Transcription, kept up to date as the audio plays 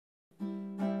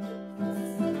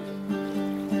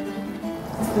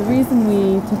The reason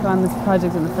we took on this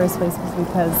project in the first place was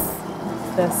because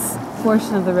this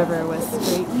portion of the river was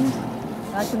straightened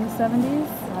back in the 70s.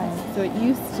 Right. So it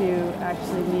used to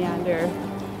actually meander,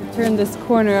 turn this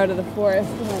corner out of the forest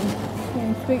and then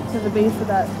came straight to the base of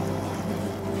that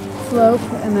slope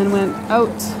and then went out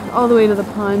all the way to the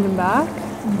pond and back.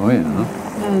 Oh yeah.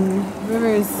 And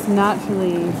rivers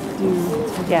naturally do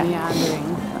take a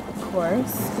meandering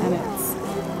course, and it's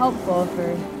helpful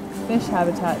for fish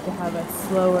habitat to have a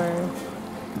slower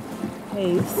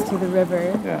pace to the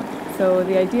river. Yeah. So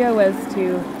the idea was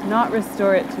to not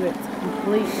restore it to its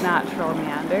complete natural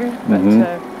meander, but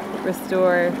to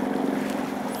restore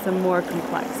some more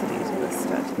complexity to the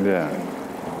stretch of the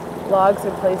river. Logs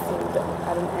are placed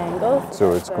at an angle.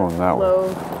 So it's going that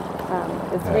way.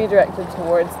 It's redirected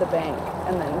towards the bank,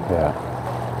 and then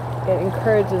it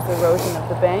encourages erosion of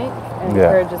the bank and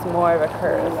encourages more of a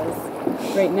curve.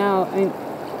 Right now,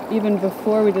 even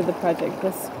before we did the project,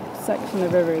 this section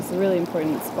of river is a really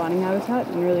important spawning habitat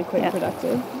and really quite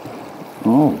productive.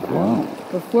 Oh, wow.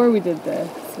 Before we did this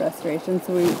restoration,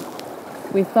 so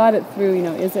we thought it through,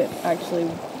 is it actually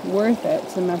worth it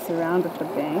to mess around with the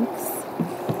banks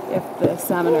if the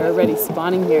salmon are already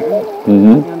spawning here?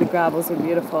 The gravels are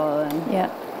beautiful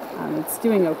and it's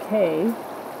doing okay,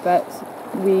 but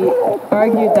we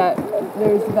argued that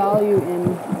there's value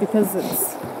in, because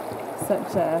it's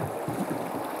such a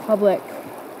public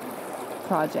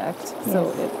project,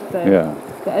 so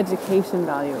the education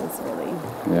value is really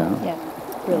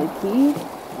really key.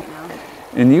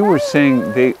 And you were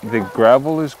saying the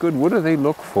gravel is good. What do they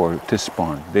look for to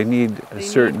spawn? They need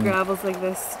certain... need gravels like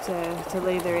this to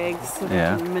lay their eggs, so they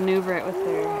can maneuver it with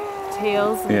their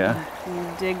tails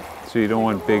and dig. So you don't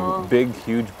want big,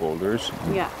 huge boulders.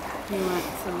 Yeah, you want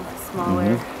some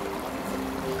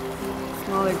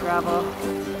smaller gravel.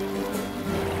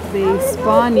 They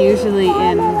spawn usually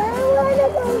in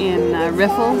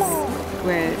riffles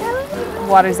where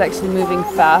water's actually moving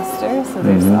faster, so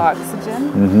there's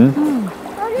oxygen.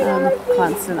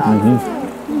 Constant oxygen.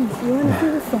 You want to see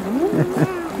the salmon?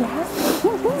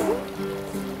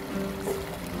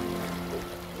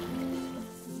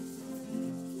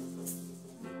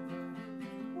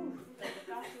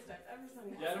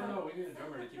 Yeah, I don't know. We need a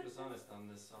drummer to keep us honest on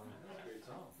this song. That's a great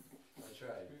song. I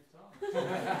tried.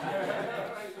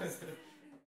 Great song.